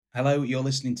Hello, you're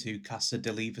listening to Casa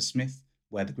de Leversmith,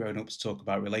 where the grown ups talk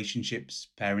about relationships,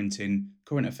 parenting,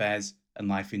 current affairs, and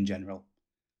life in general.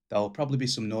 There'll probably be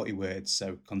some naughty words,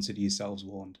 so consider yourselves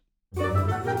warned.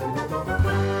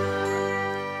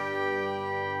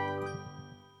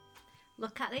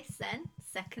 Look at this then.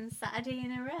 Second Saturday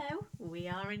in a row, we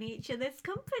are in each other's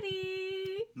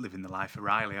company. Living the life of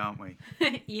Riley, aren't we?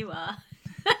 You are.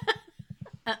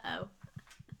 Uh-oh.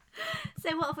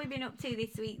 So what have we been up to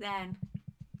this week then?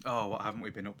 Oh, what haven't we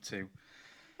been up to?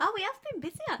 Oh, we have been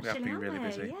busy actually, have been haven't really we?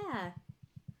 busy. Yeah.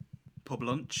 Pub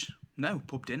lunch? No,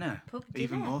 pub dinner. Pub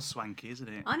Even dinner. more swanky, isn't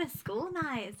it? On a school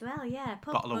night as well, yeah.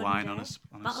 Pub Bottle of wine Monday.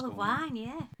 on a Bottle of school night. wine,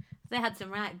 yeah. They had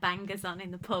some right bangers on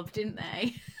in the pub, didn't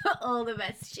they? All the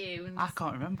best tunes. I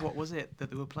can't remember. What was it that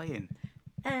they were playing?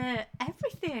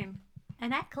 Everything.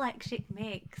 An eclectic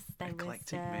mix.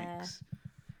 Eclectic mix.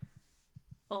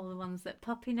 All the ones that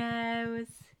Poppy knows.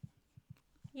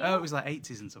 Yeah. Oh, it was like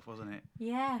 80s and stuff, wasn't it?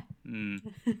 Yeah.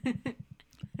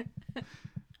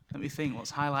 Let me think,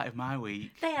 what's highlight of my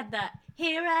week? They had that,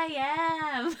 Here I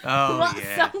Am. Oh, what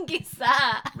yeah. song is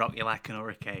that? Rock You Like an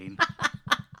Hurricane.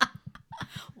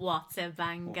 What a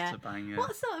banger. What a banger.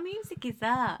 What sort of music is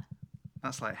that?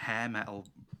 That's like hair metal,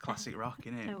 classic rock,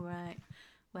 isn't it? Oh, right.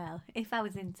 Well, if I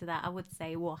was into that, I would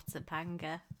say, what a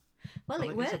banger. Well, Well,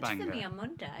 it it is a worked for banger. me on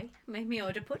Monday. Made me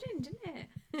order pudding, didn't it?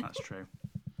 That's true.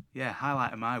 Yeah,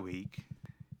 highlight of my week,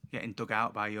 getting dug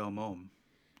out by your mum.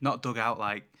 Not dug out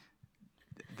like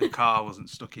the car wasn't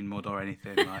stuck in mud or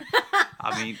anything. Like,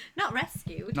 I mean, Not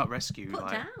rescued. not rescued. Put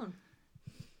like, down.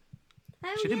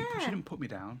 Oh, she yeah. didn't put me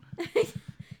down.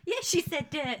 Yeah, she said,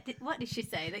 what did she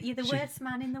say? That you're the worst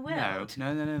man in the world?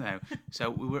 No. So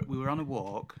we were on a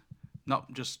walk,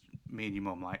 not just me and your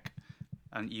mum, like,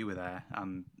 and you were there,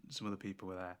 and some other people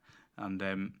were there, and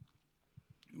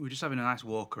we were just having a nice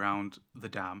walk around the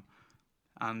dam,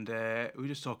 and we were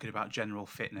just talking about general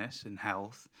fitness and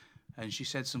health, and she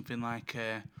said something like,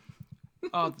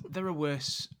 "Oh, there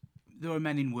are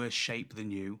men in worse shape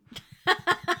than you."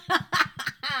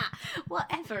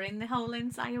 Whatever in the whole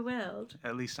entire world.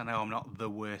 At least I know I'm not the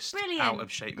worst Brilliant. out of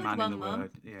shape Good man one, in the Mum. world.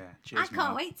 Yeah, cheers, I can't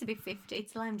Mum. wait to be 50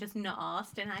 till I'm just not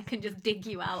arsed and I can just dig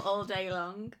you out all day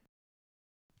long.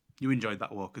 You enjoyed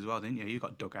that walk as well, didn't you? You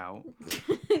got dug out.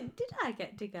 Did I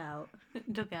get dug out?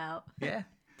 Dug out? Yeah.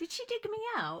 Did she dig me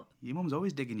out? Your mum's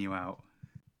always digging you out.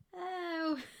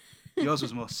 Oh. Yours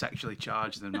was more sexually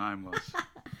charged than mine was.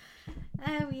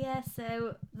 Oh, yeah,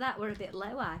 so that were a bit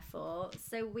low, I thought.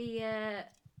 So we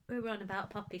were on about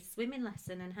Poppy's swimming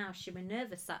lesson and how she was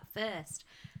nervous at first.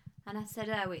 And I said,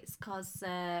 oh, it's because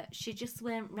she just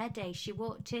weren't ready. She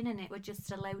walked in and it were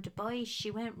just a load of boys.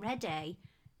 She weren't ready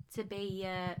to be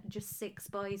just 6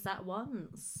 boys at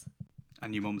once.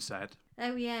 And your mum said,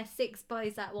 Oh, yeah, 6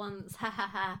 boys at once. Ha, ha,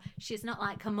 ha. She's not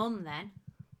like her mum then.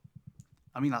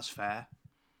 I mean, that's fair.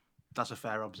 That's a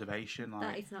fair observation. Like,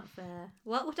 That is not fair.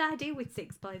 What would I do with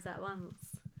 6 boys at once?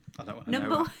 I don't want to Number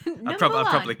know. one, I'd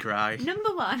probably cry.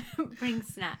 Number 1, bring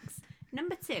snacks.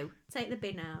 Number 2, take the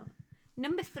bin out.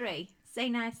 Number 3, say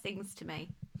nice things to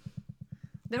me.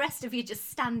 The rest of you just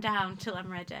stand down till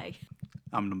I'm ready.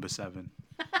 I'm number 7.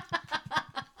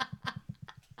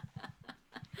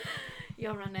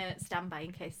 You're on a standby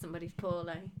in case somebody's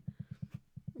poorly.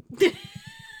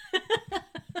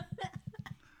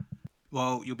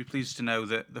 Well, you'll be pleased to know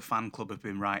that the fan club have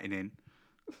been writing in.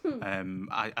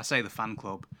 I say the fan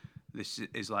club. This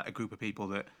is like a group of people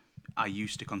that I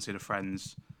used to consider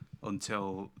friends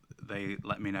until they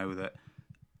let me know that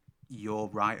you're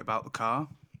right about the car.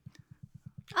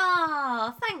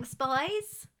 Oh, thanks,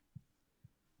 boys.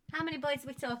 How many boys are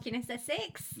we talking? Is there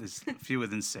 6? There's fewer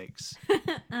than 6.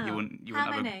 Oh, You wouldn't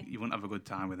how many? you wouldn't have a good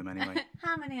time with them anyway.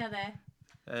 How many are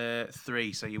there?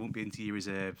 3, so you won't be into your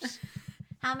reserves.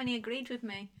 How many agreed with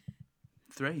me?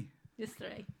 3. Just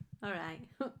 3. All right.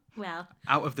 Well,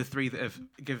 Out of the 3 that have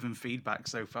given feedback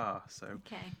so far, so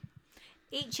okay.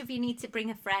 Each of you need to bring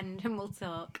a friend and we'll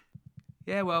talk.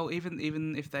 yeah. Well,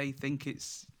 even if they think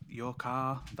it's your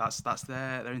car, that's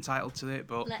they're entitled to it.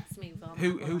 But Let's move on.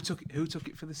 who took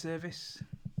it for the service?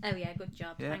 Oh yeah, good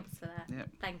job. Yeah. Thanks for that. Yeah.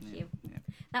 Thank Yeah, you. yeah.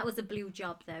 That was a blue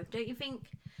job though. Don't you think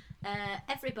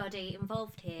everybody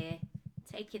involved here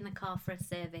taking the car for a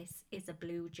service is a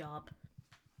blue job?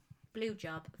 Blue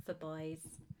job for boys.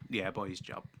 Yeah, boy's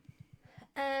job.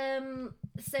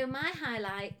 So my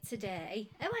highlight today.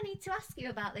 Oh, I need to ask you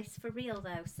about this for real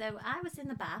though. So I was in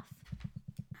the bath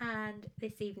and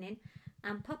this evening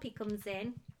and Poppy comes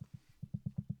in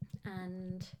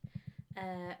and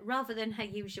rather than her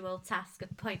usual task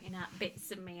of pointing out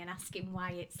bits of me and asking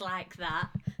why it's like that,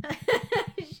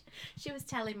 she was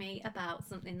telling me about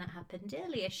something that happened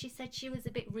earlier. She said she was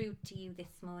a bit rude to you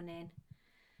this morning,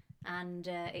 and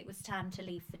it was time to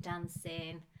leave for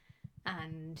dancing,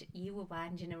 and you were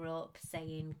winding her up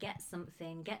saying, get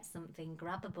something,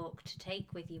 grab a book to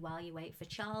take with you while you wait for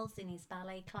Charles in his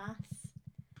ballet class.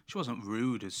 She wasn't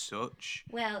rude as such.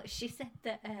 Well, she said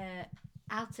that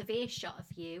out of earshot of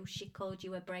you, she called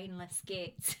you a brainless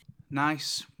git.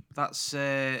 Nice. That's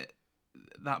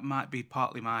that might be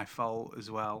partly my fault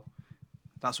as well.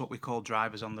 That's what we call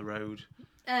drivers on the road.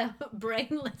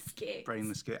 Brainless git.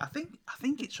 Brainless git. I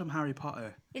think it's from Harry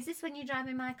Potter. Is this when you're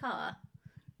driving my car?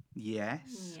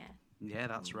 Yes. Yeah. Yeah,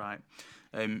 that's right.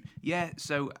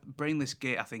 So brainless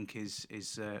git, I think, is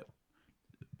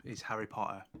Harry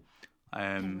Potter.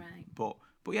 Right. But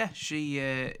yeah,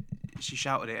 she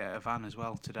shouted it at a van as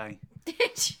well today.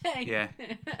 Did she? Yeah.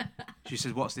 She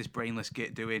said, "What's this brainless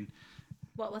git doing?"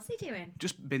 What was he doing?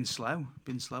 Just been slow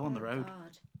on the road.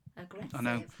 God. Aggressive. I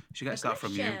know. She gets that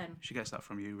from you. Aggression. She gets that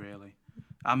from you, really.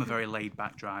 I'm a very laid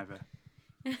back driver.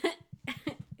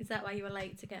 Is that why you were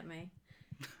late to get me?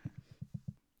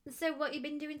 So what you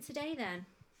been doing today then?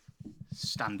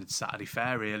 Standard Saturday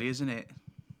fare, really, isn't it?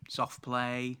 Soft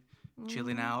play,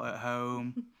 chilling out at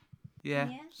home. Yeah.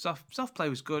 Soft play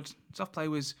was good. Soft play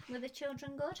was. Were the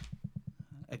children good?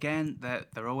 Again,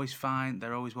 they're always fine.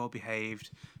 They're always well behaved.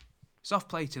 Soft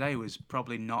play today was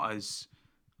probably not as,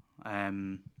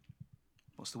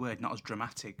 what's the word? Not as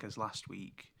dramatic as last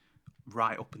week,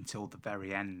 right up until the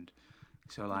very end.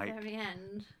 So like, the very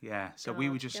end. Yeah. So God, we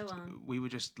were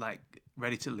just like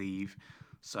ready to leave.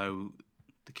 So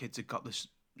the kids had got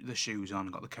the shoes on,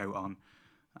 got the coat on,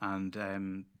 and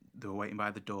they were waiting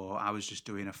by the door. I was just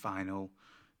doing a final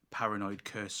paranoid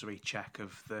cursory check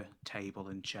of the table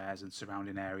and chairs and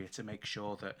surrounding area to make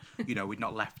sure that, we'd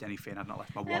not left anything. I'd not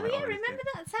left my wallet. Oh yeah, or anything. remember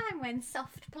that time when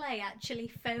Soft Play actually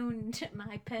phoned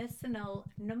my personal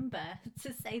number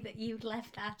to say that you'd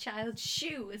left our child's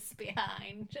shoes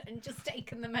behind and just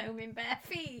taken them home in bare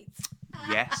feet?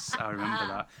 Yes, I remember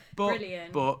that. But,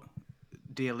 Brilliant. But,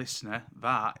 dear listener,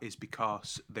 that is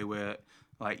because they were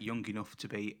like young enough to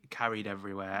be carried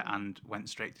everywhere and went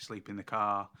straight to sleep in the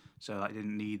car, so I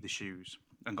didn't need the shoes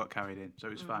and got carried in, so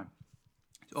it was fine.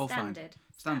 It's all Standard.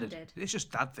 fine. Standard. It's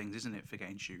just dad things, isn't it, for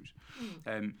getting shoes?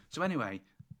 So anyway,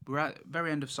 we're at the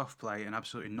very end of Soft Play and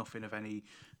absolutely nothing of any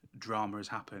drama has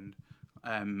happened.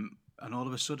 And all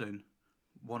of a sudden,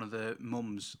 one of the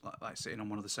mums, like sitting on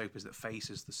one of the sofas that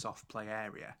faces the Soft Play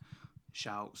area,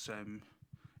 shouts,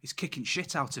 "He's kicking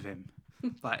shit out of him."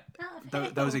 Like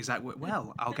those exact words.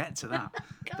 Well, I'll get to that.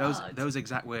 Those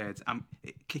exact words. I'm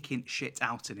kicking shit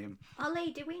out of him.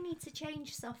 Ollie, do we need to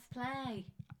change Soft Play?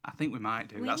 I think we might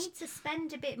do. We need to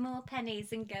spend a bit more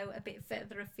pennies and go a bit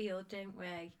further afield, don't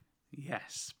we?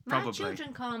 Yes, probably. My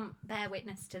children can't bear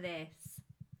witness to this.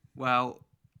 Well,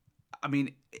 I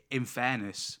mean, in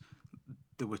fairness,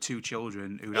 there were two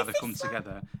children who had come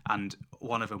together, and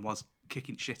one of them was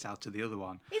kicking shit out of the other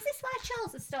one. Is this why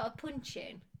Charles has started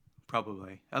punching?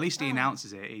 Probably. At least he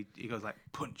announces it. He goes like,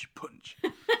 punch, punch.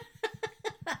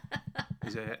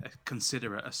 He's a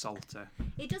considerate assaulter.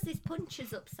 He does his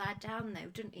punches upside down though,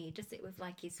 doesn't he? He does it with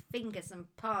like his fingers and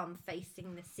palm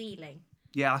facing the ceiling.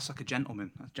 Yeah, that's like a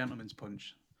gentleman. That's a gentleman's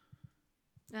punch.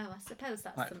 Oh, I suppose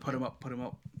that's like, something. put him up, put him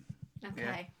up. Okay.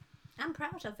 Yeah. I'm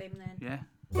proud of him then. Yeah.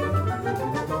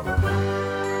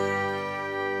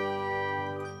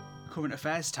 Current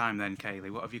affairs time then, Kaylee.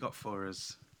 What have you got for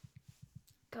us?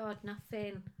 God,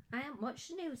 nothing. I haven't watched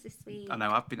the news this week. I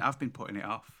know, I've been putting it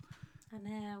off. I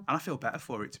know. And I feel better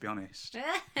for it, to be honest.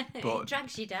 It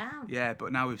drags you down. Yeah,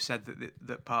 but now we've said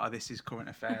that part of this is current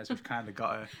affairs, we've kind of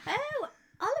got to... Oh,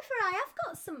 Oliver, I have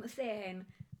got something.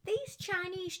 These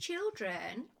Chinese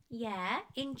children,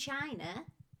 in China,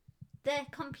 their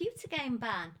computer game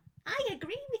ban. I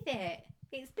agree with it.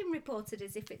 It's been reported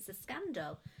as if it's a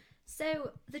scandal.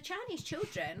 So the Chinese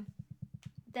children,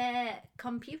 their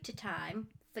computer time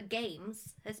for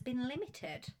games has been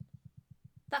limited.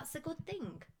 That's a good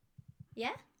thing.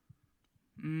 Yeah?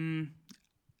 No,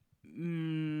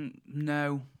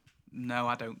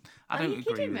 I don't. I Are don't you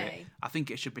agree kidding with me? it. I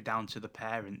think it should be down to the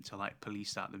parent to like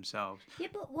police that themselves. Yeah,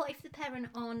 but what if the parent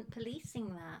aren't policing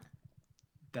that?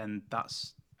 Then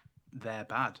that's their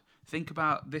bad. Think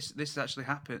about this. This has actually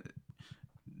happened.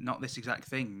 Not this exact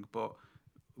thing, but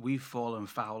we've fallen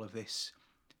foul of this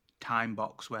time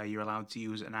box where you're allowed to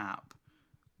use an app.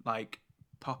 Like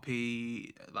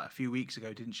Poppy, like a few weeks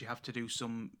ago, didn't she have to do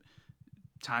some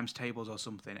times tables or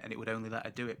something, and it would only let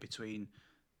her do it between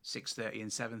 6:30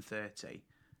 and 7:30,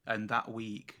 and that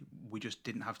week we just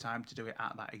didn't have time to do it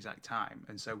at that exact time,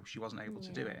 and so she wasn't able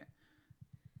to do it.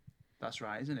 That's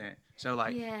right, isn't it? So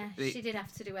like, yeah, she did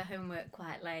have to do her homework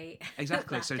quite late.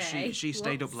 exactly. that So day. she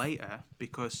stayed up Whoops. later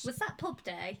because Was that pub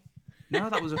day? no,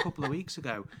 that was a couple of weeks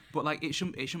ago. But like, it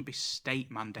shouldn't be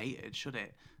state mandated, should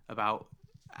it? About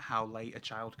how late a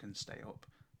child can stay up.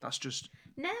 That's just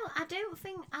No, I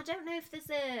don't know if there's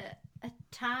a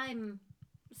time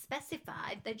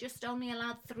specified. They're just only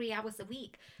allowed 3 hours a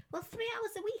week. Well, 3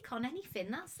 hours a week on anything,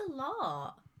 that's a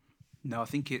lot. no. I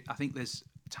think there's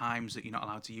times that you're not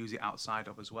allowed to use it outside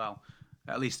of as well.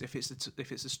 At least if it's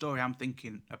the story I'm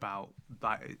thinking about,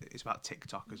 like it's about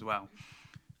TikTok as well.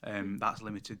 That's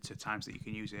limited to times that you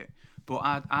can use it. But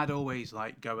I'd always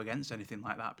like go against anything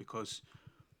like that, because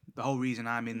the whole reason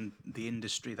I'm in the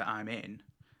industry that I'm in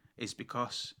is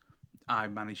because I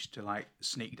managed to like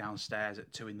sneak downstairs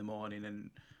at 2 a.m. and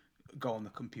go on the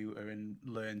computer and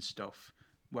learn stuff.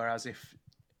 Whereas if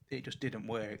it just didn't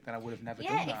work, then I would have never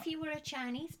done that. Yeah, if you were a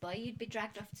Chinese boy, you'd be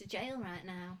dragged off to jail right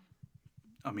now.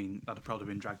 I mean, I'd have probably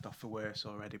been dragged off for worse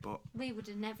already, but We would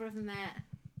have never have met.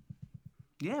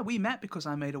 yeah, we met because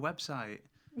I made a website.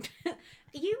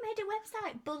 You made a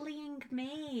website bullying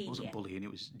me. It wasn't bullying, it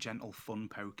was gentle fun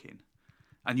poking.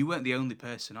 And you weren't the only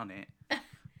person on it.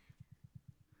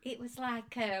 It was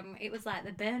like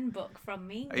the burn book from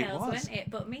Mean It Girls, was. wasn't it?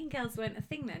 But Mean Girls weren't a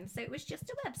thing then, so it was just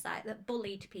a website that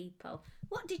bullied people.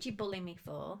 What did you bully me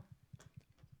for?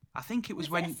 I think it was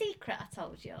Was when... it a secret I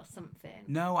told you or something?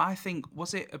 No, I think...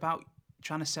 Was it about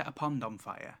trying to set a pond on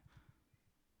fire?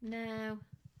 No.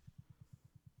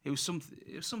 It was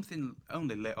something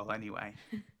only little anyway.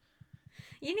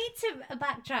 You need to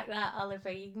backtrack that,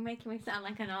 Oliver. You're making me sound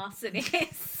like an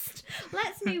arsonist.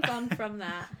 Let's move on from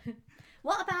that.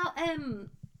 What about,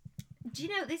 do you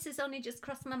know, this has only just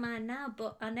crossed my mind now,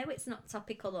 but I know it's not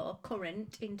topical or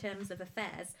current in terms of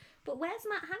affairs, but where's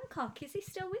Matt Hancock? Is he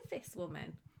still with this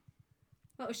woman?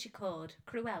 What was she called?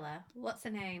 Cruella? What's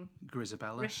her name?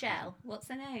 Grisabella? Rochelle? What's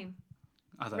her name?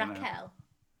 I don't know. Raquel?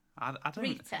 I don't,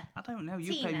 Rita? I don't know.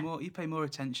 You Tina? pay more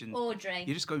attention. Audrey?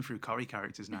 You're just going through Corrie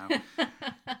characters now.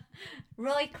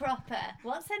 Roy Cropper?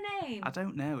 What's her name? I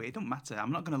don't know. It don't matter.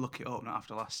 I'm not going to look it up. Not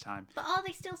after last time. But are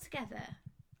they still together?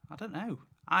 I don't know.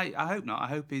 I hope not. I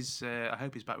hope he's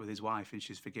back with his wife and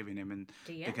she's forgiving him, and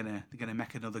Do you? they're gonna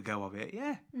make another go of it.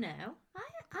 Yeah. No, I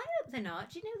hope they're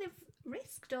not. Do you know they've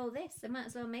risked all this? They might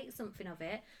as well make something of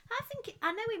it.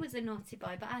 I know he was a naughty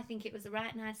boy, but I think it was a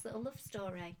right nice little love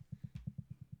story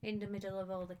in the middle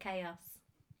of all the chaos.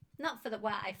 Not for the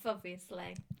wife,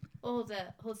 obviously, or the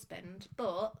husband,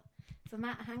 but for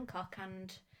Matt Hancock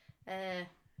and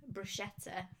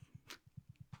Bruschetta.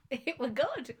 It were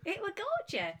good. It were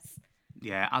gorgeous.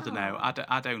 Yeah. I don't know.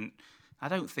 Aw. I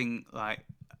don't think like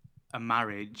a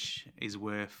marriage is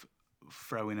worth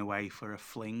throwing away for a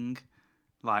fling.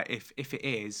 Like if it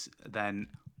is, then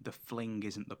the fling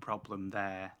isn't the problem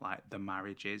there. Like the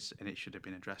marriage is, and it should have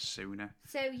been addressed sooner.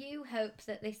 So you hope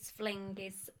that this fling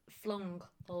is flung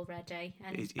already,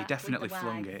 and he's He back definitely with the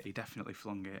flung wife. it. He definitely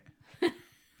flung it.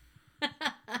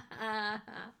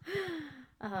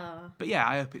 Oh, But yeah,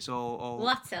 I hope it's all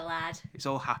what a lad! it's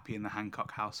all happy in the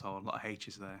Hancock household. A lot of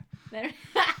H's there. They're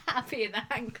happy in the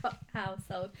Hancock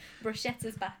household.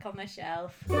 Bruschetta's back on the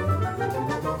shelf.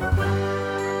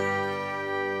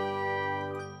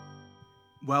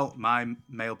 Well, my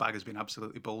mailbag has been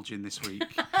absolutely bulging this week.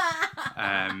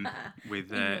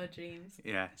 With In your dreams.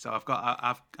 yeah, so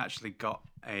I've actually got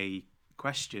a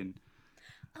question.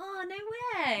 Oh no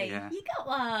way! Yeah. You got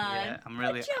one. Yeah, I'm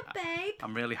really Good job, babe.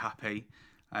 I'm really happy.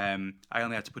 I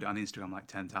only had to put it on Instagram like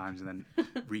 10 times and then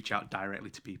reach out directly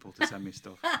to people to send me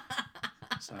stuff.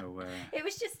 So It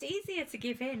was just easier to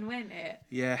give in, wasn't it?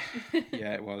 yeah,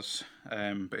 it was,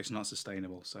 but it's not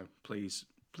sustainable. So please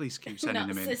keep sending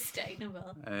Not them in.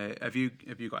 sustainable. Have you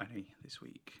got any this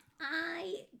week?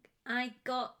 I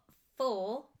got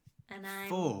 4, and I'm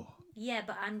 4. Yeah,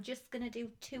 but I'm just gonna do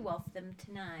 2 of them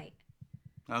tonight.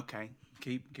 Okay,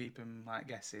 keep them like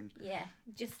guessing. Yeah,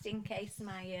 just in case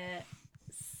my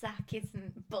sack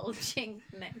isn't bulging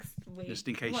next week. Just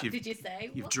in case what you've did you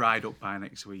say? you've What, dried up by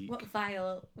next week. what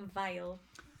vile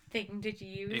thing did you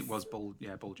use? It was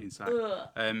bulging sack.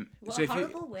 Ugh. What So a if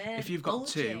horrible word. if you've got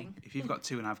bulging. two, if you've got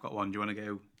 2 and I've got 1, do you want to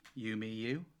go you, me,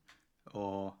 you,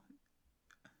 or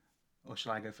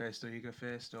shall I go first, or you go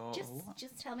first, or what?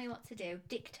 Just tell me what to do.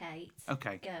 Dictate.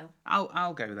 Okay, Go.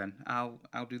 I'll go then. I'll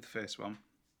do the first one.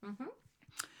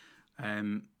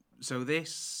 Mhm. So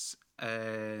this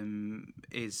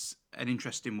is an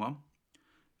interesting one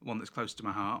that's close to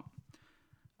my heart,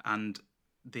 and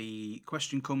the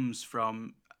question comes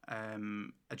from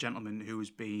a gentleman who has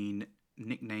been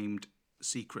nicknamed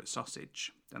secret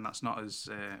sausage, and that's not as.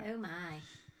 Oh my.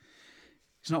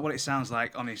 It's not what it sounds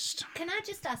like, honest. Can I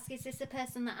just ask, is this a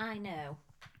person that I know?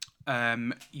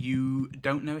 You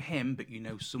don't know him, but you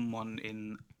know someone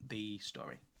in the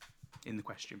story, in the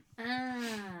question.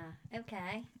 Ah,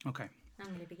 okay. Okay. I'm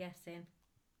going to be guessing.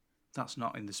 That's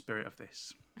not in the spirit of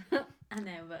this. I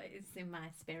know, but it's in my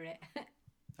spirit.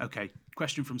 Okay,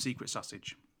 question from Secret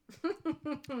Sausage.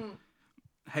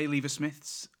 Hey, Lever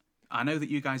Smiths. I know that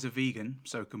you guys are vegan,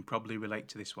 so can probably relate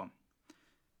to this one.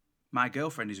 My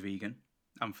girlfriend is vegan,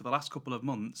 and for the last couple of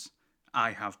months,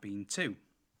 I have been too.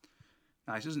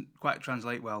 Now, this doesn't quite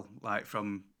translate well, like,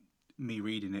 from me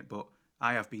reading it, but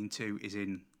I have been too is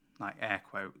in, like, air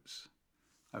quotes.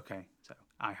 Okay, so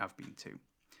I have been too.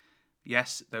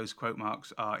 Yes, those quote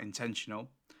marks are intentional.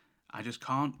 I just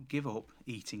can't give up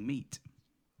eating meat.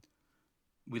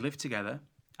 We live together,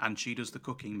 and she does the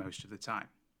cooking most of the time.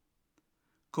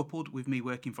 Coupled with me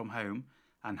working from home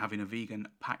and having a vegan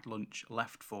packed lunch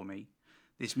left for me,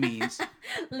 this means...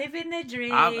 Living the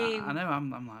dream. I know, I'm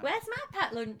like... Where's my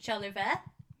packed lunch, Oliver?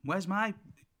 Where's my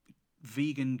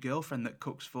vegan girlfriend that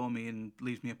cooks for me and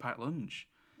leaves me a packed lunch?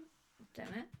 Don't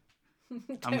know.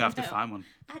 I'm going to have to find one.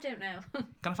 I don't know.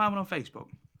 Can I find one on Facebook?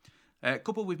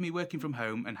 Coupled with me working from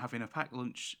home and having a packed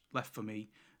lunch left for me,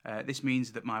 this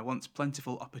means that my once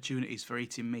plentiful opportunities for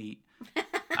eating meat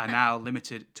are now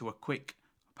limited to a quick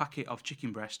packet of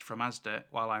chicken breast from Asda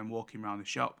while I'm walking around the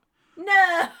shop.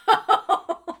 No!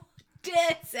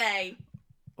 Dirty!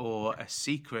 Or a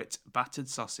secret battered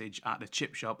sausage at the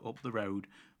chip shop up the road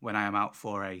when I am out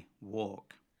for a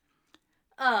walk.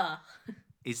 Oh.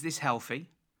 Is this healthy?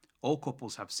 All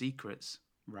couples have secrets,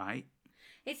 right?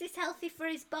 Is this healthy for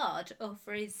his bod or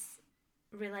for his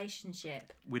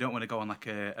relationship? We don't want to go on like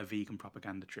a vegan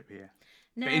propaganda trip here.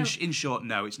 No. But in short,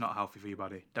 no, it's not healthy for your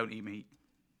body. Don't eat meat.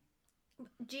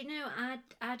 Do you know,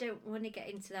 I don't want to get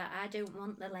into that. I don't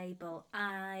want the label.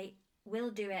 I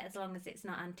will do it as long as it's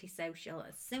not antisocial.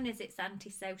 As soon as it's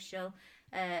antisocial,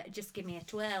 just give me a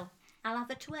twirl. I'll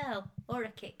have a twirl or a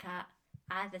Kit Kat.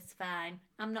 Either's fine.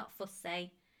 I'm not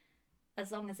fussy.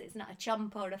 As long as it's not a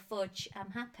chomp or a fudge, I'm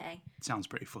happy. Sounds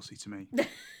pretty fussy to me.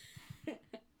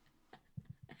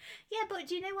 Yeah, but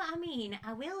do you know what I mean?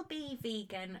 I will be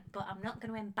vegan, but I'm not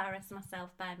going to embarrass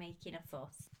myself by making a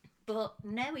fuss. But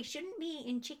no, he shouldn't be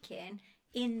eating chicken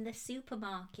in the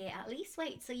supermarket. At least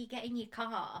wait till you get in your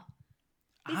car.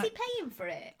 Is he paying for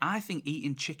it? I think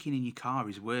eating chicken in your car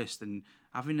is worse than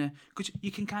having a... Because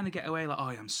you can kind of get away like, oh,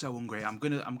 I'm so hungry. I'm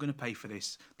gonna pay for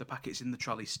this. The packet's in the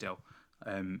trolley still.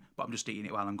 But I'm just eating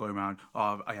it while I'm going around.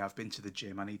 Oh, I've been to the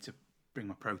gym. I need to bring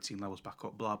my protein levels back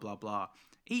up. Blah, blah, blah.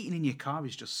 Eating in your car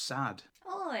is just sad.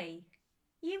 Oi,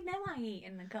 you know I eat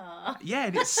in the car. Yeah,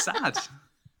 and it's sad.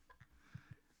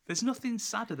 There's nothing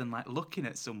sadder than like looking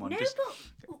at someone just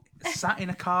sat in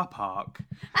a car park.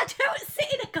 I don't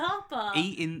sit in a car park.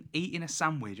 Eating a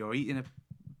sandwich or eating a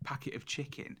packet of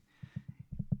chicken.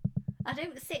 I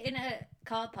don't sit in a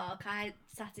car park. I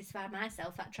satisfy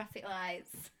myself at traffic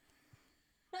lights.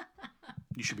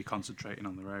 You should be concentrating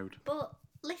on the road. But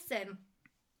listen,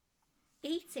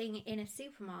 eating in a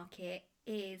supermarket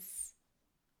is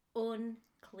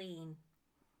unclean.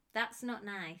 That's not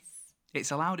nice.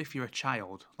 It's allowed if you're a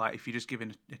child, like if you're just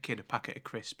giving a kid a packet of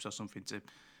crisps or something to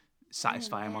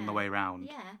satisfy him on the way round.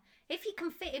 Yeah. If you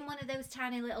can fit in one of those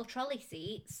tiny little trolley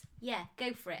seats, yeah,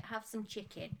 go for it. Have some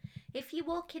chicken. If you're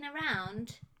walking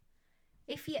around,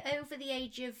 if you're over the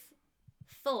age of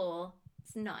 4,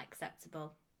 it's not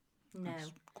acceptable. No.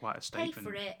 That's quite a statement. Pay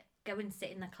for it. Go and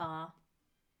sit in the car.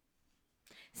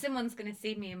 Someone's going to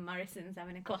see me in Morrison's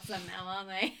having a croissant now, aren't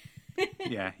they?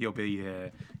 Yeah, you'll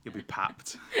be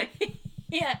papped.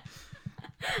 Yeah.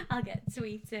 I'll get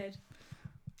tweeted.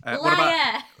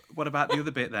 What about the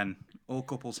other bit then? All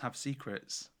couples have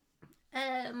secrets.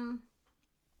 Do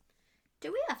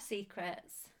we have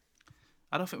secrets?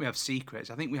 I don't think we have secrets.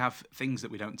 I think we have things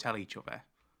that we don't tell each other.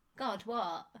 God,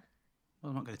 what? Well,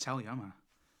 I'm not going to tell you, am I?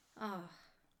 Oh.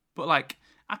 But like,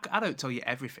 I don't tell you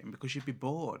everything because you'd be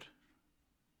bored.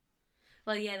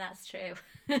 Well, yeah, that's true.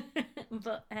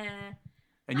 But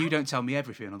and you don't tell me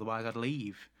everything, otherwise I'd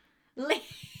leave. Leave.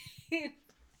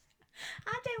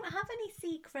 I don't have any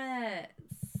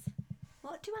secrets.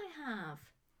 What do I have?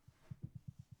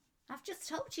 I've just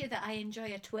told you that I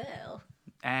enjoy a twirl.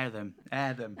 Air them.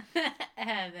 Air them.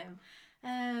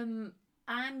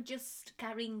 I'm just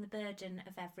carrying the burden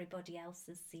of everybody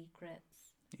else's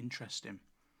secrets. Interesting.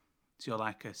 So you're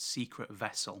like a secret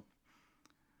vessel.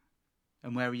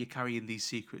 And where are you carrying these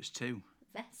secrets to?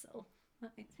 Vessel?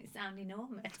 That makes me sound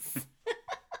enormous.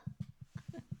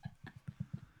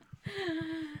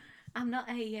 I'm not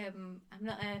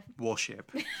a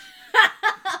warship.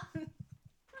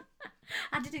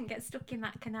 I didn't get stuck in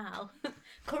that canal.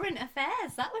 Current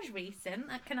affairs, that was recent.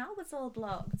 That canal was all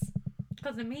blocked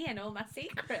because of me and all my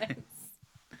secrets.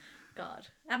 God,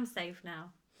 I'm safe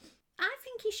now. I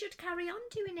think you should carry on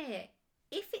doing it.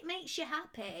 If it makes you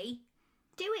happy,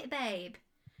 do it, babe.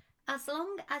 As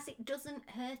long as it doesn't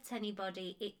hurt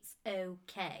anybody, it's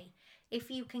okay. If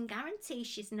you can guarantee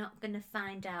she's not going to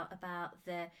find out about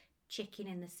the chicken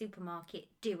in the supermarket,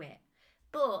 do it.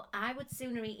 But I would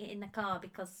sooner eat it in the car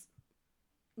because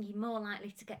you're more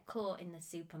likely to get caught in the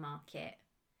supermarket.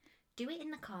 Do it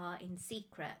in the car in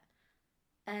secret.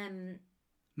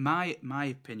 My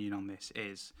opinion on this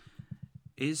is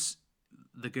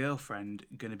the girlfriend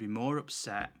going to be more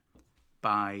upset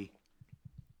by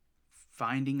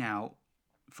finding out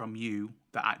from you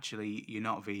that actually you're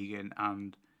not vegan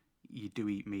and you do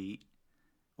eat meat,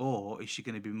 or is she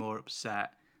going to be more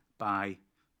upset by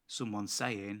someone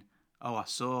saying, "Oh, I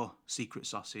saw Secret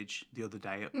Sausage the other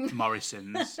day at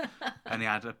Morrison's and he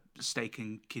had a steak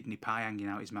and kidney pie hanging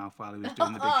out his mouth while he was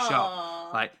doing the big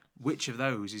shot." Like, which of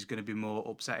those is going to be more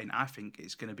upsetting? I think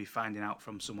it's going to be finding out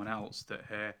from someone else that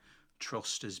her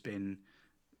trust has been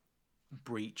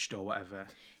breached or whatever.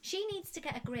 She needs to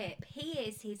get a grip. He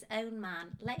is his own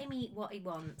man. Let him eat what he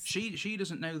wants. She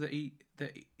doesn't know that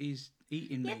he's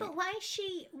eating meat. Yeah, but why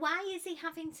is he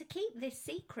having to keep this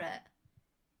secret?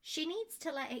 She needs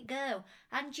to let it go.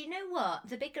 And you know what?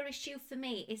 The bigger issue for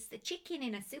me is the chicken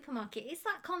in a supermarket. Is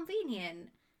that convenient?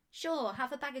 Sure,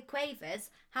 have a bag of Quavers,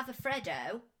 have a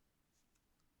Freddo,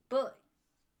 but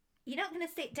you're not going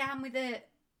to sit down with a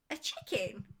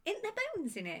chicken. Isn't there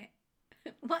bones in it?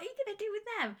 What are you going to do with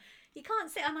them? You can't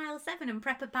sit on aisle 7 and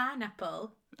prep a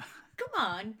pineapple. Come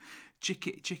on.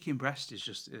 Chicken breast is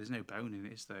just, there's no bone in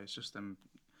it, is there? It's just them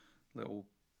little...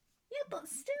 Yeah, but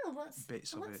still, what's he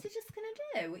just going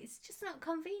to do? It's just not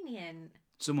convenient.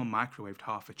 Someone microwaved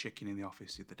half a chicken in the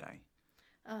office the other day.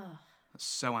 Oh. That's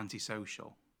so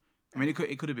antisocial. I mean, it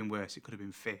could have been worse. It could have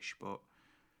been fish, but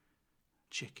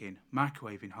chicken,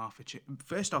 microwaving half a chicken.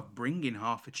 First off, bringing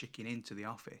half a chicken into the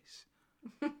office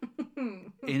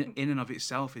in and of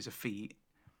itself is a feat,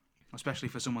 especially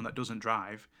for someone that doesn't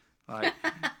drive. Like,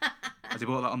 has he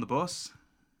bought that on the bus?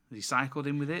 Has he cycled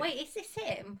in with it? Wait, is this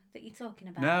him that you're talking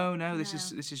about? No. This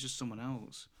is just someone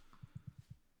else.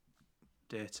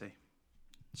 Dirty.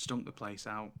 Stunk the place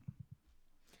out.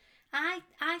 I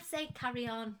say carry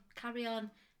on.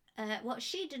 What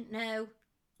she didn't know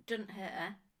doesn't hurt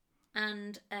her,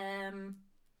 and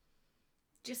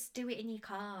just do it in your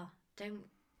car.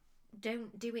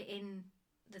 Don't do it in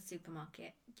the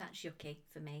supermarket. That's yucky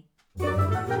for me.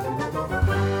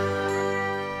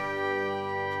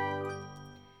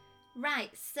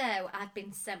 Right, so I've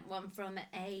been sent one from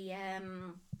a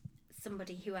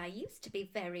somebody who I used to be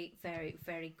very, very,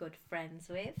 very good friends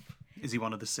with. Is he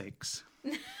one of the 6?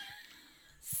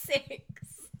 6.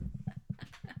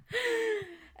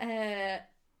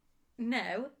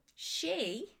 No,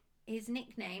 she is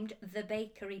nicknamed the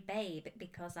Bakery Babe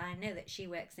because I know that she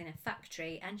works in a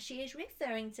factory and she is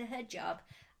referring to her job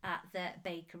at the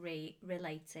bakery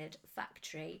related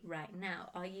factory right now.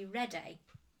 Are you ready?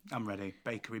 I'm ready.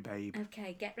 Bakery Babe.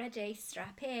 Okay, get ready.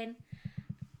 Strap in.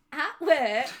 At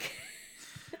work.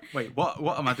 Wait,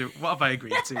 what am I doing? What have I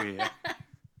agreed to here?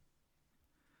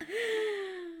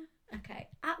 Okay,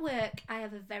 at work I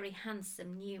have a very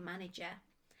handsome new manager.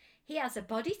 He has a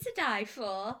body to die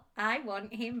for. I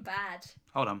want him bad.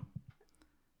 Hold on.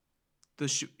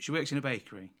 Does she works in a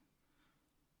bakery?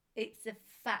 It's a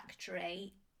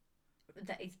factory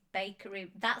that is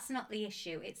bakery. That's not the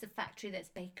issue. It's a factory that's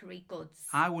bakery goods.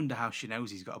 I wonder how she knows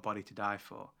he's got a body to die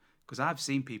for. Because I've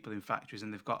seen people in factories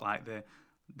and they've got like the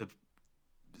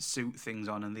suit things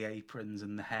on and the aprons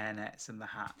and the hairnets and the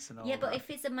hats and all that. Yeah, but if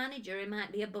he's a manager, he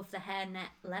might be above the hairnet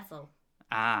level.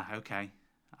 Ah, okay.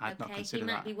 I'd not consider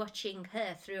that. He might be watching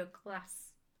her through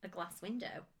a glass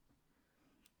window.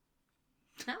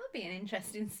 That would be an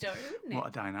interesting story, wouldn't it? What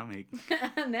a dynamic.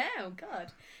 No,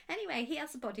 God. Anyway, he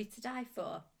has a body to die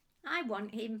for. I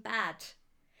want him bad.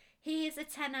 He is a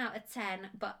 10 out of 10,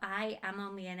 but I am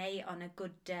only an 8 on a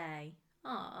good day.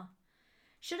 Aw.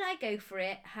 Should I go for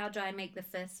it? How do I make the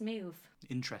first move?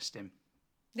 Interesting.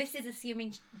 This is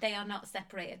assuming they are not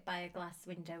separated by a glass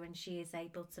window and she is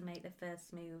able to make the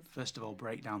first move. First of all,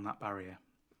 break down that barrier.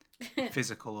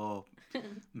 Physical or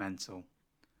mental.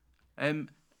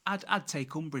 I'd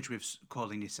take umbrage with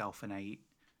calling yourself an 8.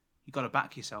 You've got to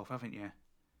back yourself, haven't you?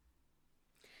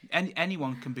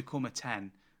 Anyone can become a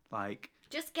 10. Like,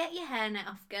 just get your hairnet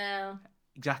off, girl.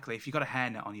 Exactly. If you've got a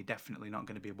hairnet on, you're definitely not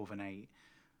going to be above an 8.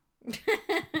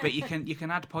 But you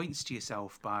can add points to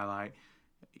yourself by, like,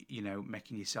 you know,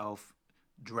 making yourself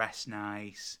dress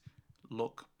nice,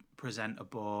 look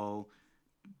presentable,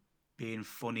 being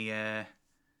funnier,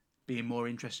 being more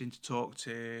interesting to talk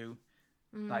to.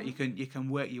 Like you can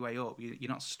work your way up. You're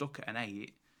not stuck at an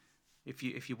 8.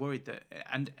 If you're worried that,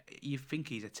 and you think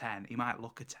he's a 10, he might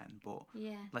look a 10, but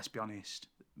let's be honest,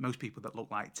 most people that look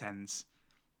like 10s,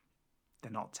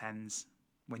 they're not 10s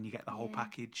when you get the whole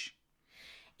package.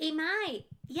 He might,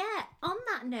 on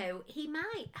that note, he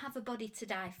might have a body to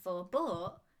die for,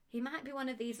 but he might be one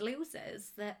of these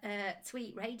losers that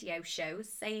tweet radio shows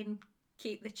saying,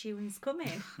 keep the tunes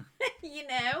coming. You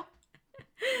know?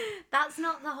 That's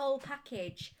not the whole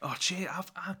package. Oh, cheer!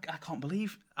 I can't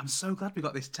believe. I'm so glad we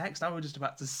got this text. I was just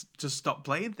about to just stop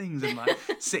playing things and like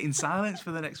sit in silence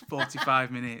for the next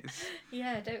 45 minutes.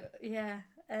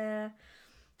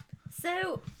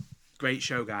 So great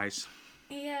show, guys.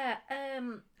 Yeah,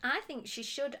 I think she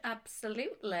should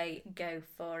absolutely go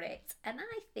for it. And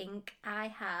I think I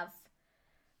have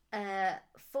a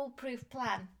foolproof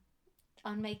plan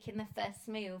on making the first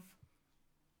move.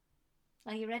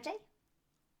 Are you ready?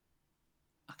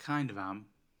 I kind of am.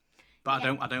 But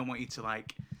I don't want you to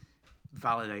like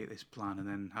validate this plan and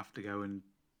then have to go and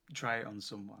try it on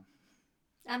someone.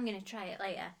 I'm going to try it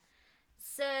later.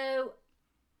 So,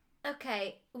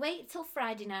 okay, wait till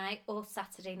Friday night or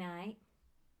Saturday night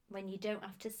when you don't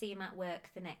have to see him at work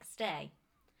the next day.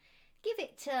 Give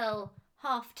it till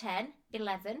 10:30,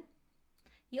 11.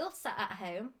 You're sat at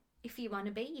home. If you want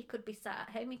to be, you could be sat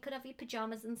at home. You could have your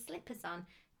pyjamas and slippers on,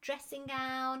 dressing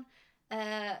gown,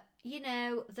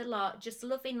 the lot, just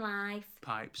loving life.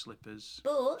 Pipe slippers.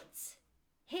 But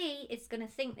he is going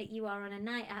to think that you are on a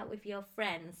night out with your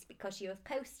friends because you have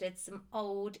posted some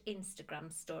old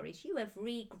Instagram stories. You have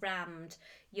regrammed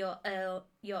your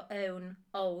own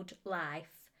old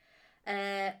life.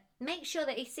 Make sure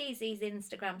that he sees these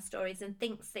Instagram stories and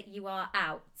thinks that you are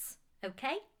out,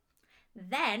 okay?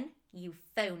 Then you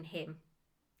phone him,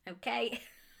 okay?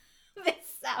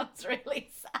 This sounds really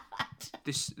sad.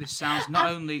 This sounds not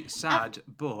only sad,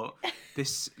 but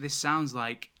this sounds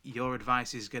like your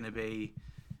advice is going to be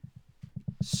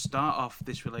start off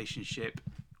this relationship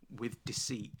with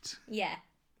deceit. Yeah.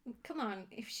 Come on,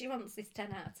 if she wants this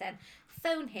 10 out of 10,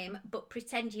 phone him, but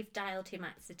pretend you've dialed him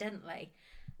accidentally.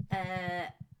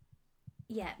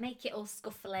 Make it all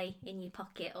scuffly in your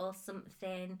pocket or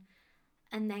something,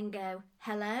 and then go,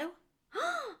 hello?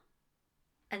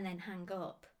 And then hang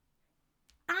up.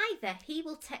 Either he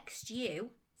will text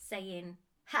you saying,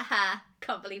 haha,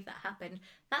 can't believe that happened.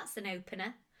 That's an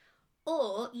opener.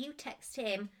 Or you text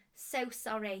him, so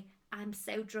sorry, I'm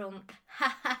so drunk.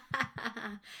 Ha ha ha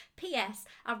ha. P.S.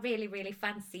 I really, really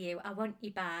fancy you. I want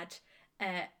you bad.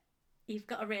 You've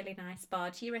got a really nice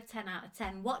bod. You're a 10 out of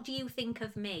 10. What do you think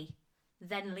of me?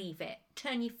 Then leave it.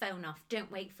 Turn your phone off.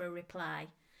 Don't wait for a reply.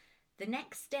 The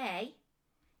next day,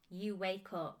 you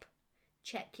wake up.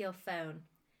 Check your phone.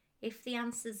 If the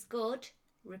answer's good,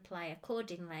 reply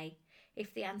accordingly.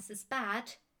 If the answer's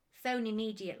bad, phone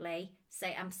immediately.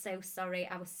 Say, I'm so sorry,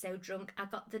 I was so drunk, I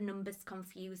got the numbers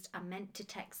confused, I meant to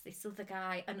text this other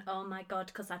guy, and oh my God,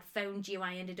 because I'd phoned you,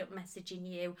 I ended up messaging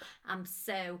you. I'm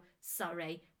so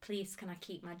sorry. Please, can I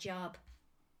keep my job?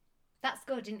 That's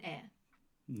good, isn't it?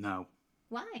 No.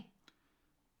 Why?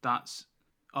 That's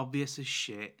obvious as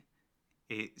shit.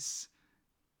 It's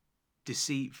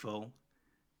deceitful.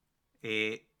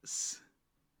 That's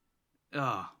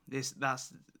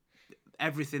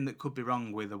everything that could be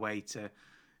wrong with a way to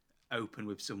open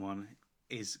with someone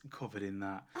is covered in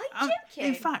that. Are you joking?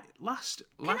 In fact, last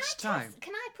time,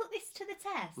 can I put this to the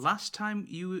test? Last time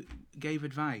you gave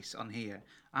advice on here,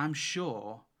 I'm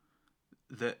sure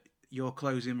that your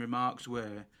closing remarks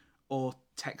were, or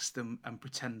text them and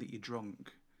pretend that you're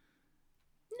drunk.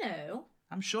 No.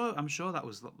 I'm sure that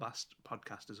was the last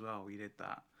podcast as well. You did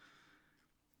that.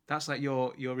 That's like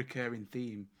your recurring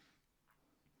theme.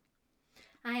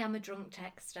 I am a drunk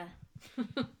texter.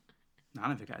 I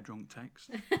never get a drunk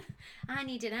text. I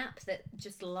need an app that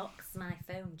just locks my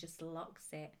phone, just locks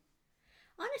it.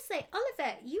 Honestly,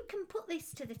 Oliver, you can put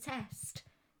this to the test.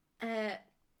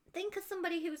 Think of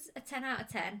somebody who's a 10 out of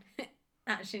 10.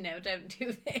 Actually, no, don't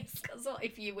do this, because what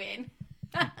if you win?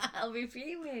 I'll be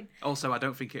fuming. Also, I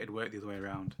don't think it'd work the other way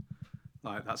around.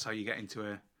 Like, that's how you get into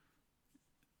a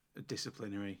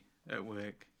disciplinary at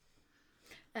work.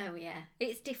 Oh, yeah.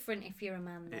 It's different if you're a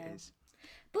man, though. It is.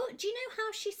 But do you know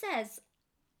how she says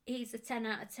he's a 10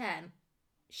 out of 10?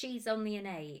 She's only an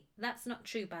 8. That's not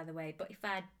true, by the way, but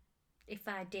if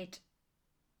I did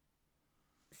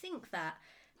think that,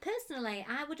 personally,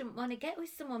 I wouldn't want to get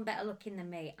with someone better looking than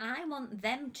me. I want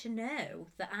them to know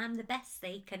that I'm the best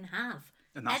they can have.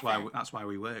 And that's why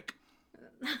we work.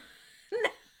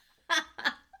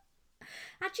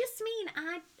 I just mean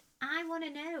I want to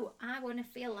know. I want to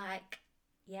feel like,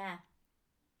 yeah,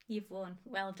 you've won.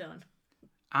 Well done.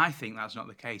 I think that's not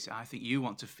the case. I think you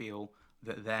want to feel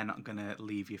that they're not going to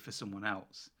leave you for someone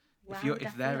else. Why If you're would I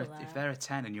if they're feel if that? they're a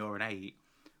 10 and you're an 8,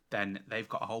 then they've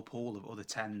got a whole pool of other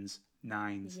 10s,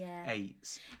 9s, Yeah.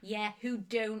 8s. Yeah, who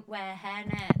don't wear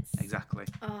hairnets. Exactly.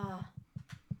 Oh,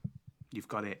 You've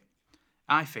got it.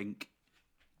 I think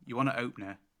you want an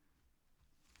opener.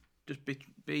 Just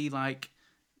be like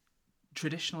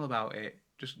traditional about it.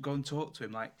 Just go and talk to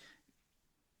him. Like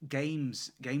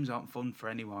games aren't fun for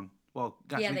anyone. Well,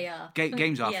 actually, yeah, they are.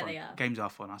 Games are Yeah, fun. they are. Games are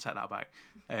fun. I'll take that back.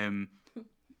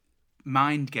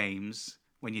 Mind games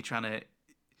when you're trying to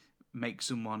make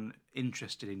someone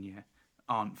interested in you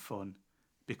aren't fun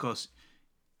because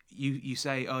you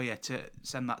say, oh yeah, to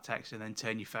send that text and then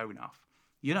turn your phone off.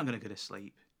 You're not going to go to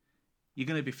sleep. You're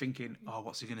going to be thinking, oh,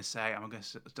 what's he going to say? Am I going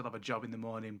to still have a job in the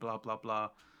morning? Blah, blah, blah.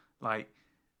 Like,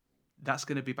 that's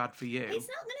going to be bad for you. He's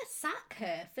not going to sack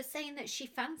her for saying that she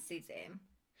fancies him.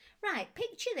 Right,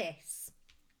 picture this.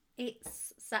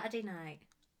 It's Saturday night.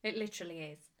 It literally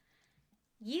is.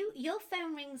 Your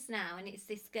phone rings now and it's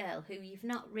this girl who you've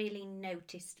not really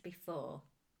noticed before.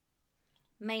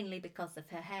 Mainly because of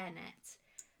her hairnet.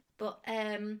 But,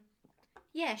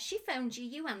 yeah, she phoned you.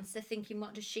 You answer thinking,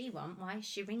 what does she want? Why is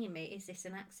she ringing me? Is this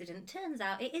an accident? Turns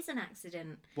out it is an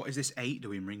accident. What is this 8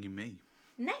 doing ringing me?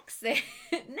 Next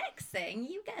thing,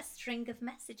 you get a string of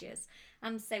messages.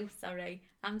 I'm so sorry.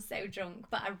 I'm so drunk,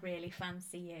 but I really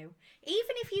fancy you.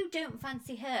 Even if you don't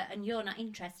fancy her and you're not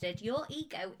interested, your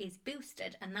ego is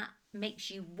boosted and that makes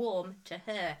you warm to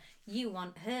her. You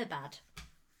want her bad.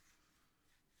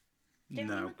 Don't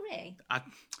you agree? I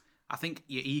think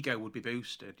your ego would be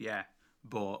boosted, yeah,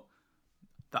 but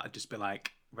that'd just be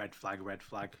like red flag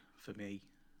for me.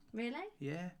 Really?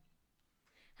 Yeah.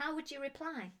 How would you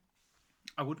reply?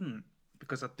 I wouldn't,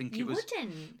 because I think You it was.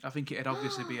 wouldn't? I think it'd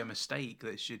obviously be a mistake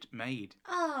that she'd made.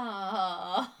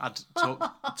 Oh. I'd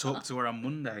talk to her on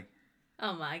Monday.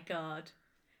 Oh my God.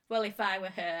 Well, if I were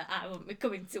her, I wouldn't be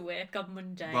coming to work on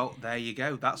Monday. Well, there you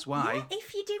go. That's why. Yeah,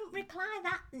 if you didn't reply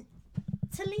that,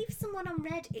 to leave someone on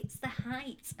red, it's the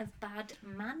height of bad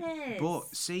manners.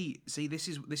 But see, this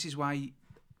is why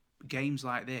games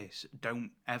like this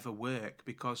don't ever work,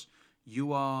 because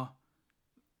you're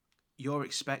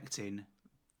expecting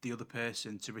the other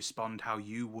person to respond how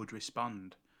you would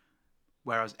respond,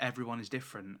 whereas everyone is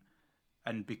different,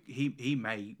 and he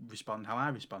may respond how I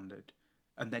responded,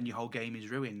 and then your whole game is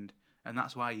ruined. And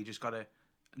that's why you just gotta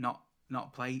not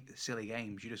play silly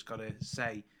games. You just gotta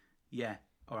say, yeah,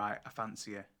 all right, I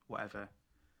fancy you, whatever.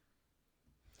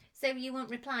 So you won't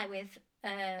reply with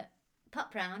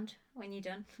pop round when you're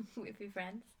done with your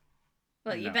friends?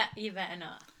 Well, No. you better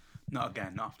not. Not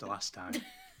again, not after last time.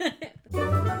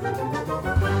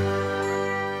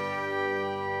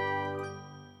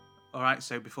 All right,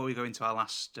 so before we go into our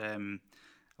last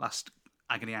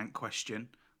agony aunt question,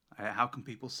 how can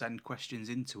people send questions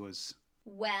in to us?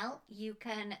 Well, you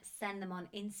can send them on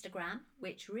Instagram,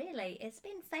 which really has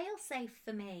been fail-safe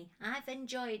for me. I've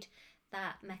enjoyed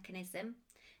that mechanism.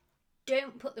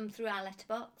 Don't put them through our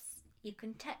letterbox. You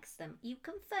can text them. You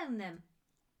can phone them.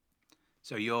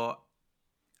 So you're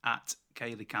at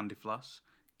Kaylee Candyfloss,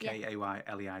 Yeah.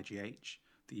 Kayleigh,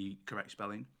 the correct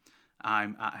spelling.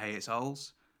 I'm at Hey It's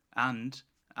Ols, and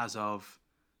as of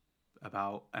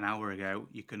about an hour ago,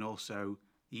 you can also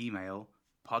email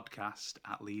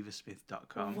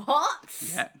podcast@leversmith.com. What?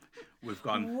 Yep, we've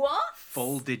gone What?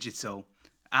 full digital.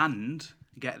 And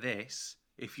get this,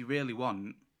 if you really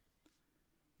want,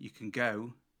 you can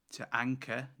go to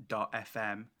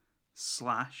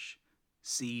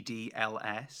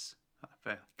anchor.fm/CDLS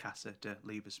for Casa de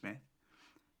Leversmith.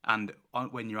 And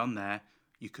when you're on there,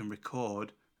 you can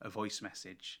record a voice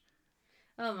message.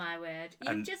 Oh my word. You've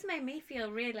And- just made me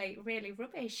feel really, really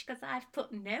rubbish because I've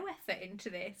put no effort into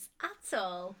this at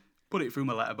all. Put it through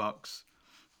my letterbox.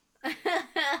 I've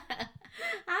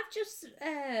just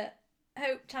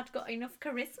hoped I'd got enough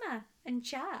charisma and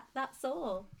chat, that's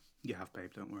all. You have,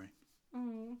 babe, don't worry.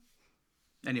 Mm.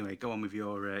 Anyway, go on with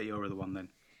your other one then.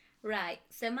 Right,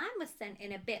 so mine was sent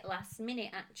in a bit last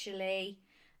minute actually.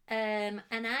 And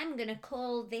I'm going to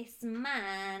call this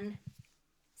man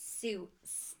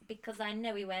Suits because I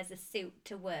know he wears a suit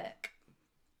to work.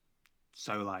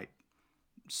 So, like,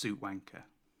 suit wanker.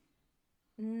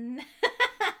 No,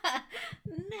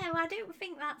 I don't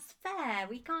think that's fair.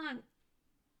 We can't.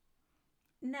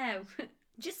 No,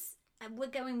 just we're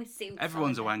going with suits.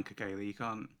 Everyone's a aren't wanker, Kaylee. You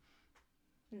can't.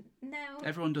 we? No.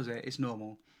 Everyone does it. It's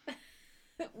normal.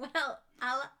 Well,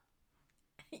 I'll.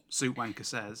 Suit wanker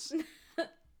says.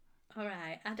 All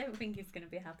right, I don't think he's going to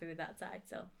be happy with that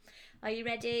title. Are you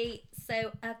ready?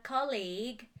 So, a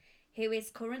colleague who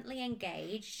is currently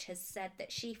engaged has said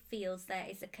that she feels there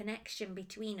is a connection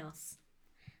between us.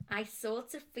 I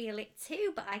sort of feel it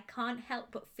too, but I can't help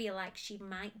but feel like she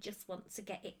might just want to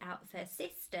get it out of her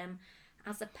system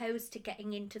as opposed to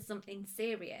getting into something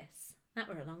serious. That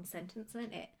were a long sentence,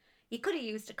 wasn't it? You could have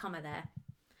used a comma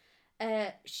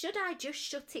there. Should I just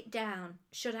shut it down?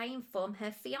 Should I inform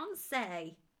her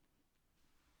fiancé?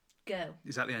 Go.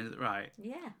 Is that the end of it? Right.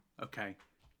 Yeah. Okay.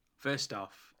 First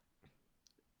off,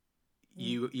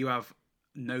 you have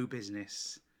no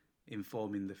business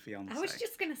informing the fiancé. I was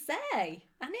just going to say,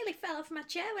 I nearly fell off my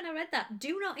chair when I read that.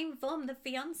 Do not inform the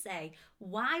fiancé.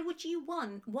 Why would you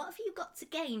want? What have you got to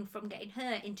gain from getting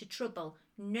her into trouble?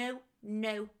 No,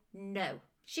 no, no.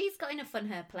 She's got enough on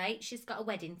her plate. She's got a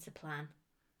wedding to plan.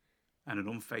 And an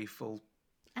unfaithful...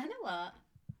 I know what.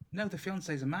 No, the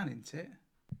fiancé's a man, isn't it?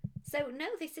 So, no,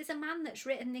 this is a man that's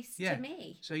written this to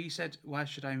me. So you said, why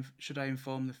should I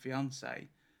inform the fiancé?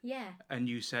 Yeah. And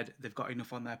you said they've got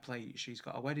enough on their plate. She's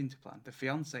got a wedding to plan. The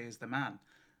fiancé is the man.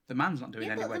 The man's not doing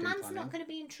any wedding planning. Yeah, but the man's not going to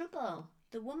be in trouble.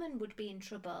 The woman would be in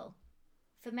trouble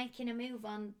for making a move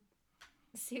on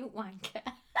suit wanker.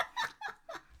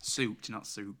 Suit, not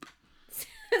soup.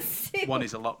 Suit. One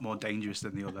is a lot more dangerous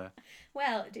than the other.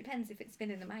 Well, it depends if it's been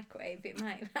in the microwave. It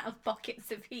might have pockets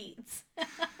of heat.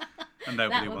 And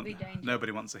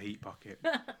nobody wants a heat pocket.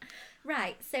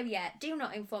 Right, so yeah, do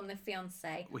not inform the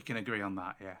fiancé. We can agree on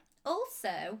that, yeah.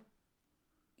 Also,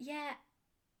 yeah,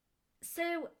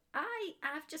 so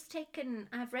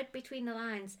I've read between the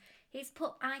lines. He's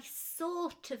put, I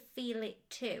sort of feel it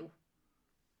too.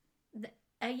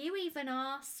 Are you even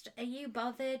asked? Are you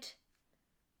bothered?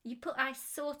 You put, I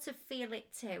sort of feel it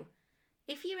too.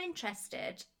 If you're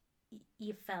interested,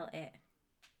 you felt it.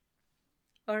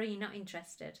 Or are you not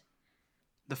interested?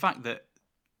 The fact that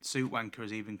Suit Wanker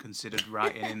has even considered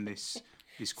writing in this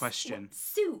question.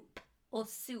 Soup or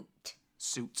suit?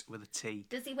 Suit with a T.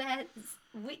 Does he wear,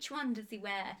 which one does he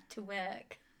wear to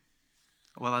work?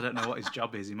 Well, I don't know what his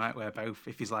job is. He might wear both.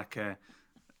 If he's like I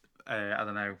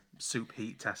don't know, soup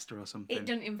heat tester or something. It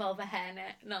doesn't involve a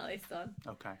hairnet, not this one.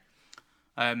 Okay.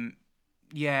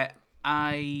 Yeah,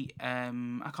 I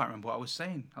can't remember what I was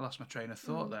saying. I lost my train of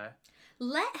thought there.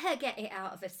 Let her get it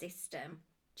out of her system.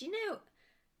 Do you know?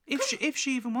 If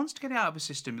she even wants to get it out of her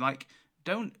system, like,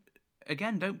 don't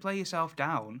play yourself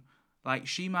down. Like,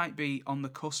 she might be on the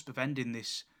cusp of ending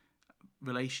this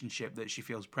relationship that she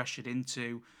feels pressured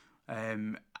into,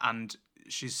 and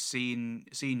she's seeing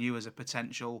you as a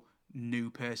potential new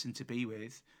person to be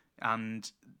with,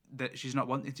 and that she's not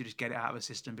wanting to just get it out of her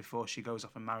system before she goes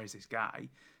off and marries this guy.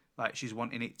 Like, she's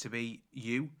wanting it to be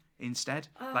you instead.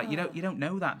 Oh. Like, you don't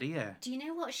know that, do you? Do you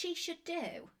know what she should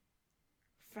do?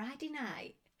 Friday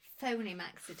night, phone him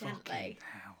accidentally. Fucking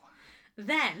hell.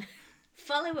 Then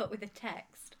follow up with a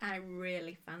text. I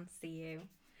really fancy you.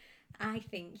 I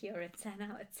think you're a 10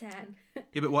 out of 10.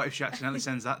 Yeah, but what if she accidentally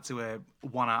sends that to a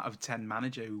 1 out of 10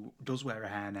 manager who does wear a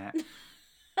hairnet?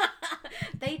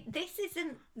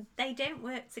 They don't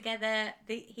work together.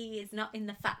 He is not in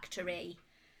the factory.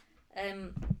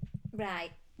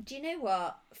 Right. Do you know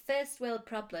what? First world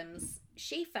problems.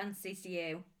 She fancies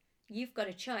you. You've got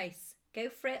a choice. Go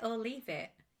for it or leave it.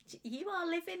 You are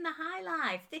living the high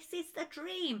life. This is the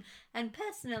dream. And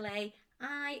personally,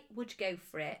 I would go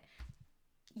for it.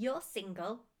 You're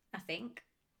single, I think.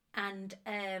 And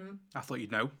I thought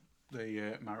you'd know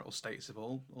the marital status of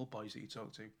all boys that you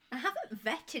talk to. I haven't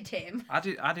vetted him. I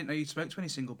didn't know you spoke to any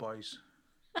single boys.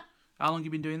 How long have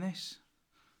you been doing this?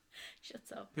 Shut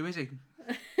up. Who is he?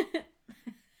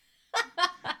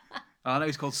 I know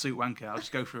he's called Suit Wanker. I'll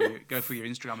just go through your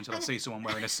Instagram until I see someone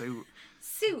wearing a suit.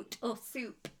 Suit or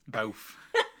soup? Both.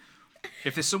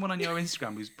 If there's someone on your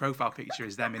Instagram whose profile picture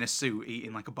is them in a suit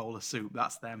eating like a bowl of soup,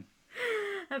 that's them.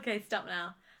 Okay, stop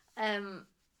now.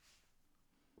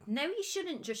 No, you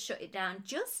shouldn't just shut it down.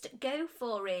 Just go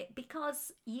for it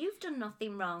because you've done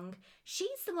nothing wrong.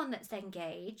 She's the one that's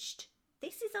engaged.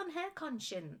 This is on her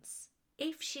conscience.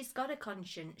 If she's got a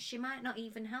conscience, she might not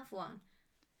even have one.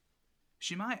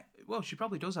 She might. Well, she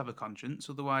probably does have a conscience.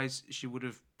 Otherwise, she would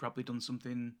have probably done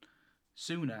something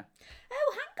sooner.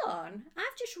 Oh, hang on.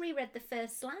 I've just reread the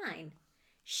first line.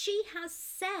 She has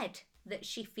said that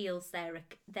she feels there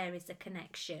is a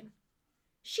connection.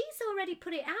 She's already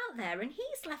put it out there and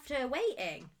he's left her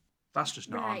waiting. That's just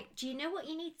not right. On. Do you know what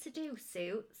you need to do,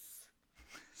 Suits?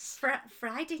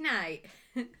 Friday night.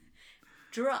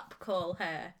 Drop call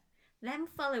her. Then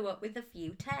follow up with a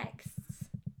few texts.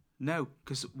 No,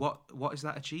 because what is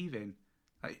that achieving?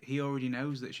 Like, he already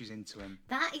knows that she's into him.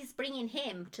 That is bringing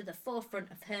him to the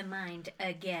forefront of her mind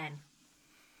again.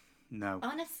 No.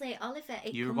 Honestly, Oliver,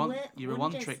 it You're can a work wonders.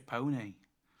 one-trick pony.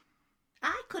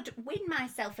 I could win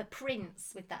myself a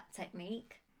prince with that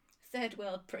technique. Third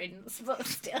world prince, but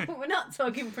still, we're not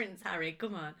talking Prince Harry.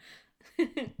 Come on.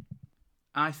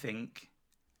 I think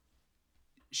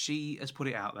she has put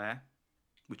it out there,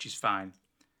 which is fine.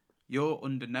 You're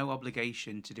under no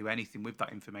obligation to do anything with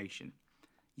that information.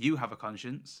 You have a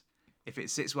conscience. If it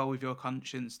sits well with your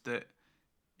conscience that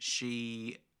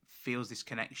she feels this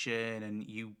connection and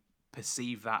you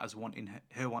perceive that as wanting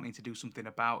her wanting to do something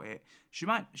about it, she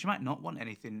might not want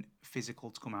anything physical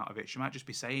to come out of it. She might just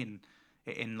be saying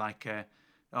it in like a,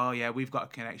 oh yeah, we've got a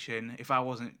connection. If I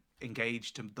wasn't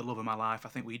engaged to the love of my life, I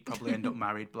think we'd probably end up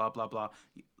married. Blah blah blah.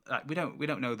 Like, we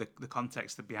don't know the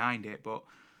context behind it, but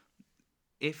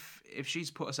if she's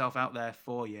put herself out there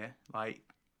for you, like,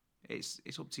 it's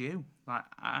up to you. Like,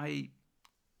 I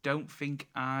don't think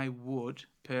I would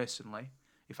personally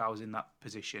if I was in that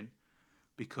position,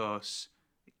 because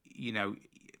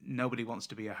nobody wants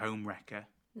to be a home wrecker.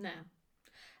 No.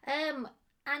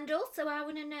 And also I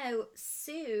want to know,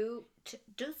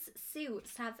 does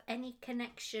Suits have any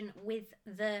connection with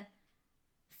the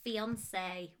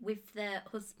fiancé, with the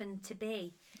husband to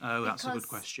be? Oh, that's a Because good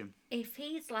question. if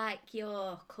he's like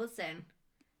your cousin,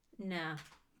 no.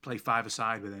 Play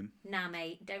five-a-side with him? Nah,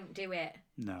 mate, don't do it.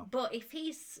 No. But if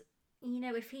he's,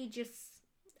 if he just,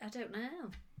 I don't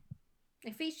know.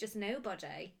 If he's just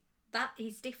nobody, that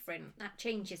is different. That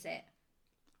changes it.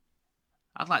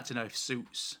 I'd like to know if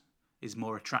Suits is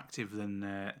more attractive than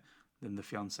the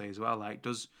fiancé as well. Like,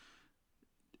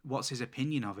 what's his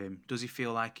opinion of him? Does he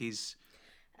feel like he's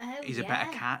a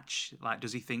better catch? Like,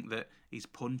 does he think that he's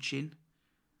punching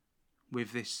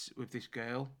with this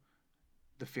girl?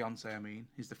 The fiancé, I mean.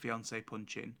 Is the fiancé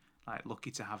punching? Like, lucky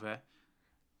to have her.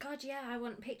 God, yeah, I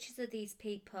want pictures of these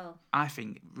people. I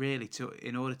think, really,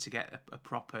 in order to get a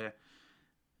proper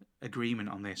agreement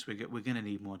on this, we're going to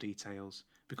need more details.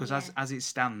 Because as it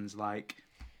stands, like,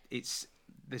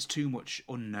 there's too much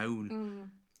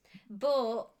unknown.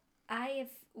 But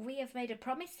we have made a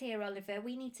promise here, Oliver.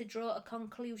 We need to draw a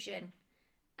conclusion.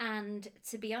 And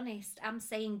to be honest, I'm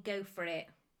saying go for it.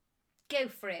 Go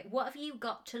for it. What have you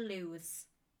got to lose?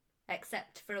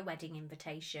 Except for a wedding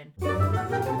invitation.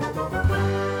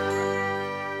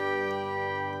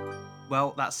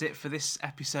 Well, that's it for this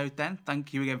episode then.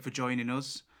 Thank you again for joining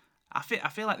us. I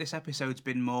feel like this episode's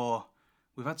been more...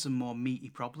 We've had some more meaty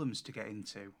problems to get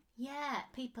into. Yeah,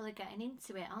 people are getting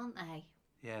into it, aren't they?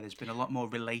 Yeah, there's been a lot more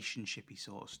relationship-y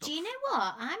sort of stuff. Do you know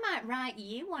what? I might write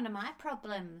you one of my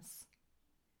problems.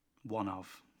 One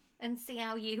of. And see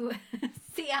how you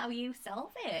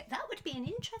solve it. That would be an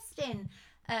interesting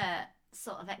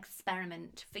sort of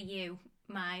experiment for you,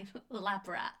 my lab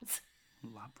rat.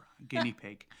 Guinea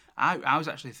pig. I was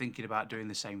actually thinking about doing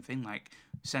the same thing, like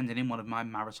sending in one of my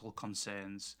marital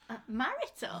concerns.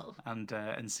 Marital?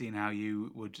 And seeing how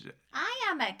you would... I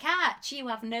am a catch. You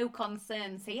have no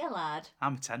concerns here, lad.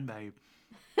 I'm a 10, babe.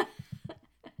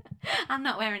 I'm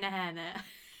not wearing a hairnet.